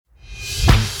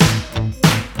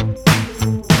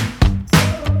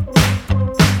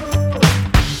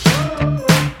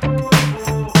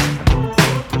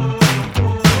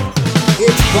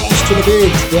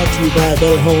Bigs, brought to you by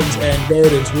Better Homes and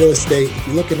Gardens Real Estate. If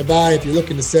you're looking to buy, if you're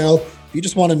looking to sell, if you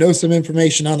just want to know some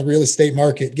information on the real estate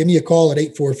market, give me a call at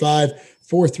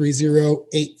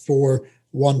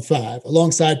 845-430-8415.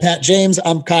 Alongside Pat James,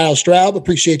 I'm Kyle Straub.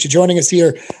 Appreciate you joining us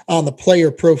here on the Player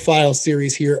Profile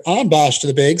Series here on Bosch to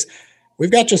the Bigs.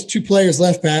 We've got just two players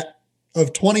left, Pat.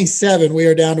 Of 27, we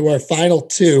are down to our final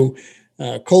two.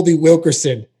 Colby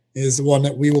Wilkerson is the one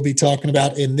that we will be talking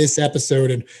about in this episode.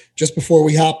 And just before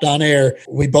we hopped on air,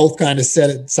 we both kind of said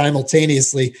it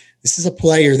simultaneously. This is a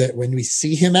player that when we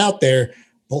see him out there,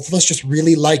 both of us just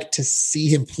really like to see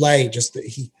him play. Just that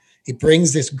he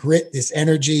brings this grit, this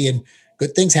energy, and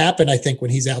good things happen, I think,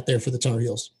 when he's out there for the Tar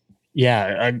Heels.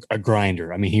 Yeah, a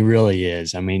grinder. I mean, he really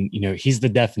is. I mean, he's the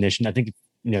definition. I think,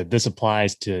 this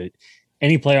applies to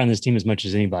any player on this team as much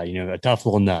as anybody, a tough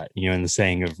little nut, in the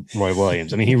saying of Roy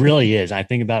Williams. I mean, he really is. I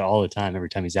think about it all the time, every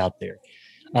time he's out there.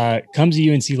 Comes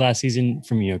to UNC last season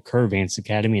from, Kerr Vance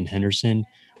Academy in Henderson,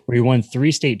 where he won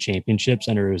 3 state championships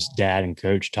under his dad and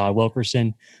coach, Todd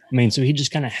Wilkerson. I mean, so he just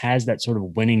kind of has that sort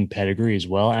of winning pedigree as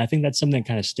well. And I think that's something that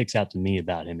kind of sticks out to me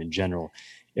about him in general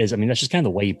that's just kind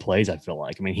of the way he plays, I feel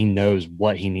like. I mean, he knows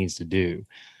what he needs to do.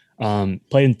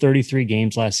 Played in 33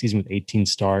 games last season with 18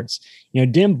 starts.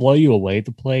 Didn't blow you away at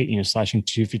the plate, slashing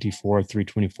 254,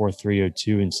 324,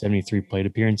 302, and 73 plate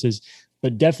appearances,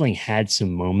 but definitely had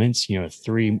some moments,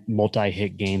 3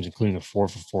 multi-hit games, including a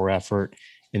 4-for-4 effort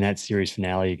in that series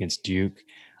finale against Duke.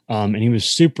 And he was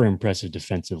super impressive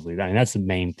defensively. I mean, that's the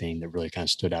main thing that really kind of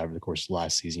stood out over the course of the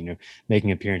last season,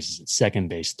 making appearances at second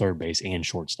base, third base, and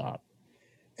shortstop.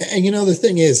 And, the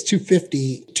thing is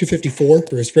 254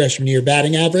 for his freshman year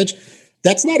batting average.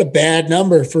 That's not a bad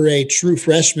number for a true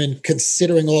freshman,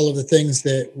 considering all of the things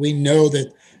that we know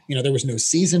that, there was no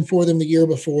season for them the year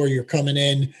before. You're coming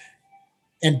in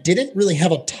and didn't really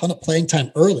have a ton of playing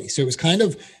time early. So it was kind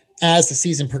of, as the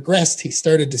season progressed, he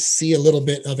started to see a little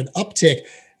bit of an uptick.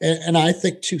 And I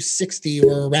think 260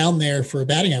 or around there for a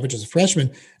batting average as a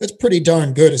freshman, that's pretty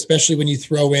darn good, especially when you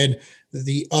throw in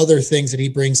the other things that he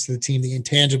brings to the team, the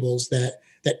intangibles,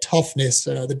 that toughness,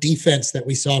 the defense that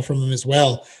we saw from him as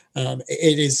well.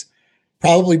 It has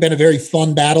probably been a very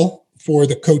fun battle for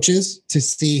the coaches to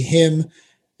see him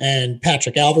and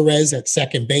Patrick Alvarez at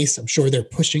second base. I'm sure they're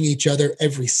pushing each other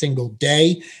every single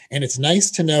day. And it's nice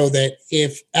to know that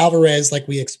if Alvarez, like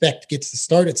we expect, gets to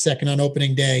start at second on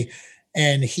opening day,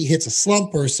 and he hits a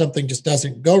slump or something just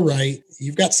doesn't go right,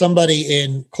 you've got somebody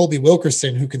in Colby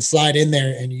Wilkerson who can slide in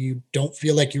there and you don't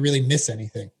feel like you really miss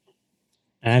anything.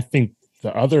 And I think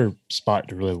the other spot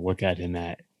to really look at him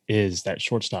at is that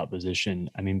shortstop position.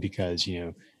 I mean, because,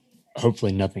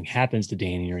 hopefully nothing happens to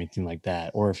Danny or anything like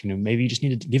that. Or if, maybe you just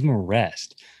need to give him a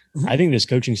rest. Mm-hmm. I think this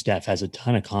coaching staff has a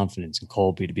ton of confidence in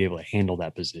Colby to be able to handle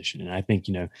that position. And I think,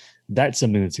 that's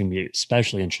something that's going to be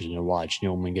especially interesting to watch,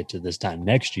 when we get to this time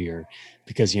next year,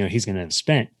 because, he's going to have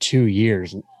spent 2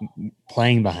 years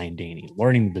playing behind Danny,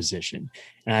 learning the position.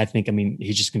 And I think,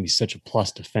 he's just going to be such a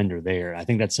plus defender there. I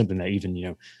think that's something that even,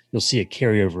 you'll see a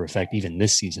carryover effect even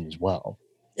this season as well.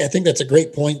 I think that's a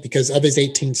great point because of his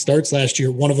 18 starts last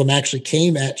year, one of them actually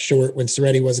came at short when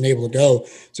Soretti wasn't able to go.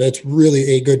 So it's really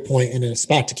a good point and a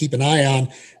spot to keep an eye on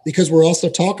because we're also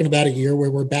talking about a year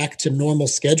where we're back to normal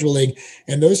scheduling.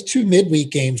 And those 2 midweek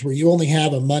games where you only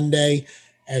have a Monday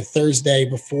and Thursday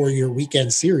before your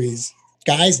weekend series,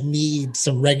 guys need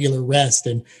some regular rest.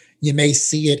 And you may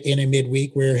see it in a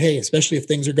midweek where, hey, especially if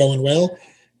things are going well,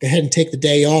 go ahead and take the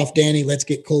day off, Danny. Let's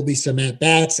get Colby some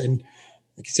at-bats. And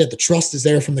like you said, the trust is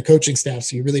there from the coaching staff.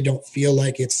 So you really don't feel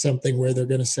like it's something where they're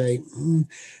going to say,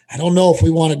 I don't know if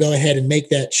we want to go ahead and make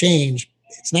that change.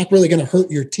 It's not really going to hurt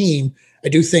your team. I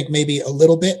do think maybe a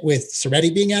little bit with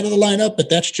Soretti being out of the lineup, but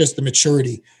that's just the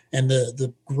maturity and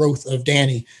the growth of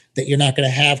Danny that you're not going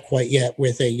to have quite yet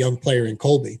with a young player in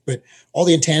Colby. But all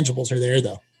the intangibles are there,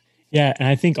 though. Yeah, and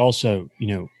I think also,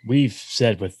 we've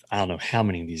said with I don't know how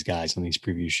many of these guys on these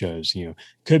preview shows,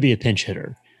 could be a pinch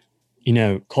hitter.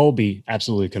 Colby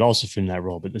absolutely could also fit in that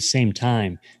role, but at the same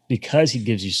time, because he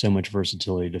gives you so much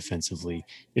versatility defensively,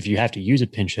 if you have to use a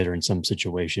pinch hitter in some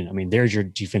situation, there's your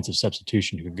defensive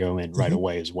substitution who could go in right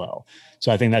away as well.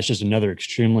 So I think that's just another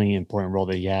extremely important role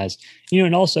that he has,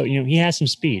 and also, he has some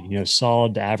speed,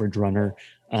 solid to average runner.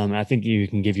 I think you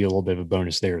can give you a little bit of a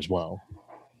bonus there as well.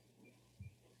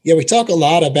 Yeah, we talk a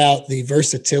lot about the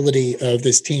versatility of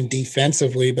this team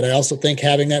defensively, but I also think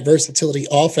having that versatility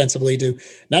offensively to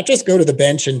not just go to the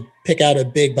bench and pick out a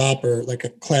big bopper like a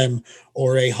Clem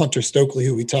or a Hunter Stokely,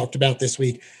 who we talked about this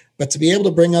week, but to be able to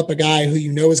bring up a guy who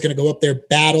is going to go up there,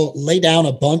 battle, lay down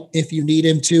a bunt if you need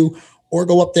him to, or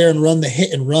go up there and run the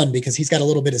hit and run because he's got a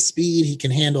little bit of speed. He can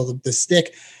handle the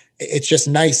stick. it's just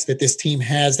nice that this team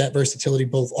has that versatility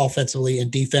both offensively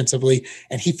and defensively,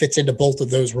 and he fits into both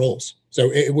of those roles.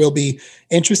 So it will be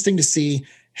interesting to see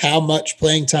how much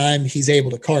playing time he's able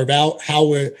to carve out,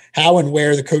 how and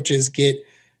where the coaches get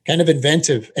kind of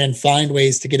inventive and find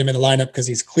ways to get him in the lineup, because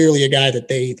he's clearly a guy that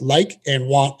they like and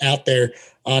want out there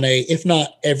on a, if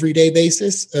not everyday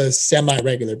basis, a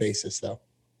semi-regular basis though.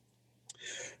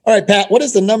 All right, Pat, what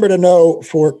is the number to know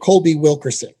for Colby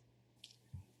Wilkerson?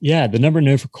 Yeah, the number to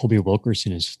know for Colby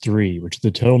Wilkerson is 3, which is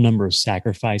the total number of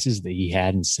sacrifices that he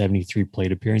had in 73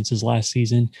 plate appearances last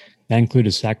season. That included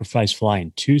a sacrifice fly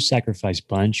and 2 sacrifice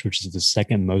bunch, which is the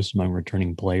second most among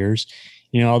returning players.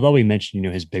 Although we mentioned,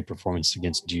 his big performance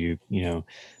against Duke,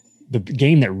 the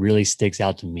game that really sticks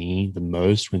out to me the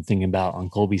most when thinking about on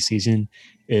Colby's season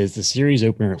is the series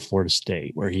opener at Florida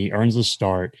State, where he earns the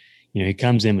start. He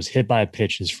comes in, was hit by a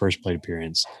pitch in his first plate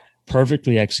appearance,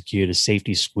 perfectly executed a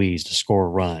safety squeeze to score a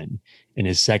run in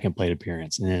his second plate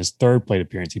appearance. And in his third plate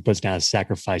appearance, he puts down a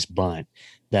sacrifice bunt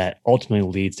that ultimately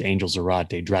leads to Angel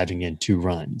Zarate driving in 2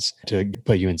 runs to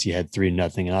put UNC ahead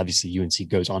 3-0. And obviously UNC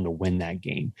goes on to win that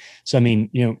game. So,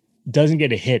 doesn't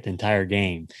get a hit the entire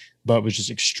game, but was just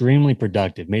extremely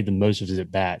productive, made the most of his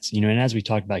at-bats. And as we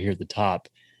talked about here at the top,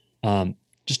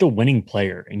 just a winning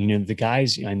player. And, the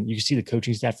guys, and you see the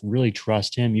coaching staff really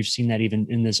trust him. You've seen that even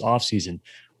in this offseason,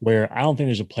 where I don't think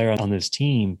there's a player on this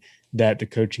team that the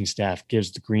coaching staff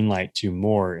gives the green light to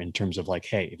more in terms of like,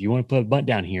 hey, if you want to put a bunt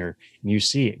down here and you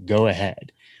see it, go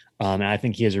ahead. And I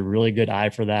think he has a really good eye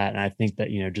for that. And I think that,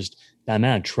 just that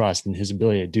amount of trust and his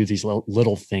ability to do these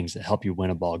little things that help you win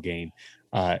a ball game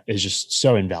is just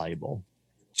so invaluable.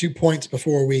 2 points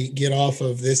before we get off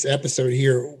of this episode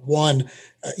here. One,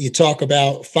 you talk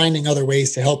about finding other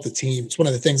ways to help the team. It's one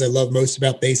of the things I love most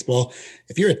about baseball.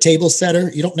 If you're a table setter,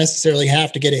 you don't necessarily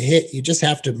have to get a hit. You just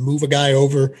have to move a guy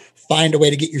over, find a way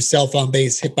to get yourself on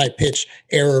base, hit by pitch,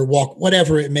 error, walk,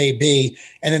 whatever it may be.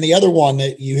 And then the other one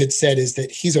that you had said is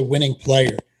that he's a winning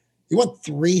player. He won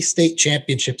 3 state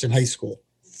championships in high school.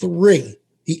 3.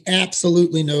 He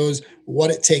absolutely knows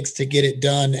what it takes to get it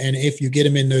done. And if you get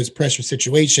him in those pressure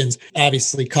situations,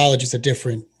 obviously college is a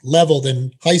different level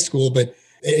than high school, but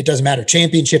it doesn't matter.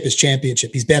 Championship is championship.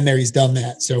 He's been there. He's done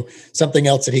that. So something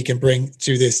else that he can bring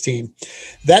to this team.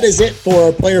 That is it for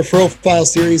our player profile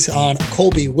series on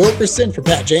Colby Wilkerson. For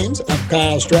Pat James, I'm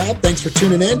Kyle Straub. Thanks for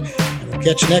tuning in. And we'll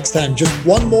catch you next time. Just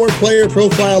one more player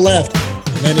profile left,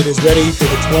 and then it is ready for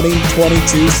the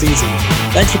 2022 season.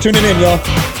 Thanks for tuning in,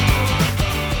 y'all.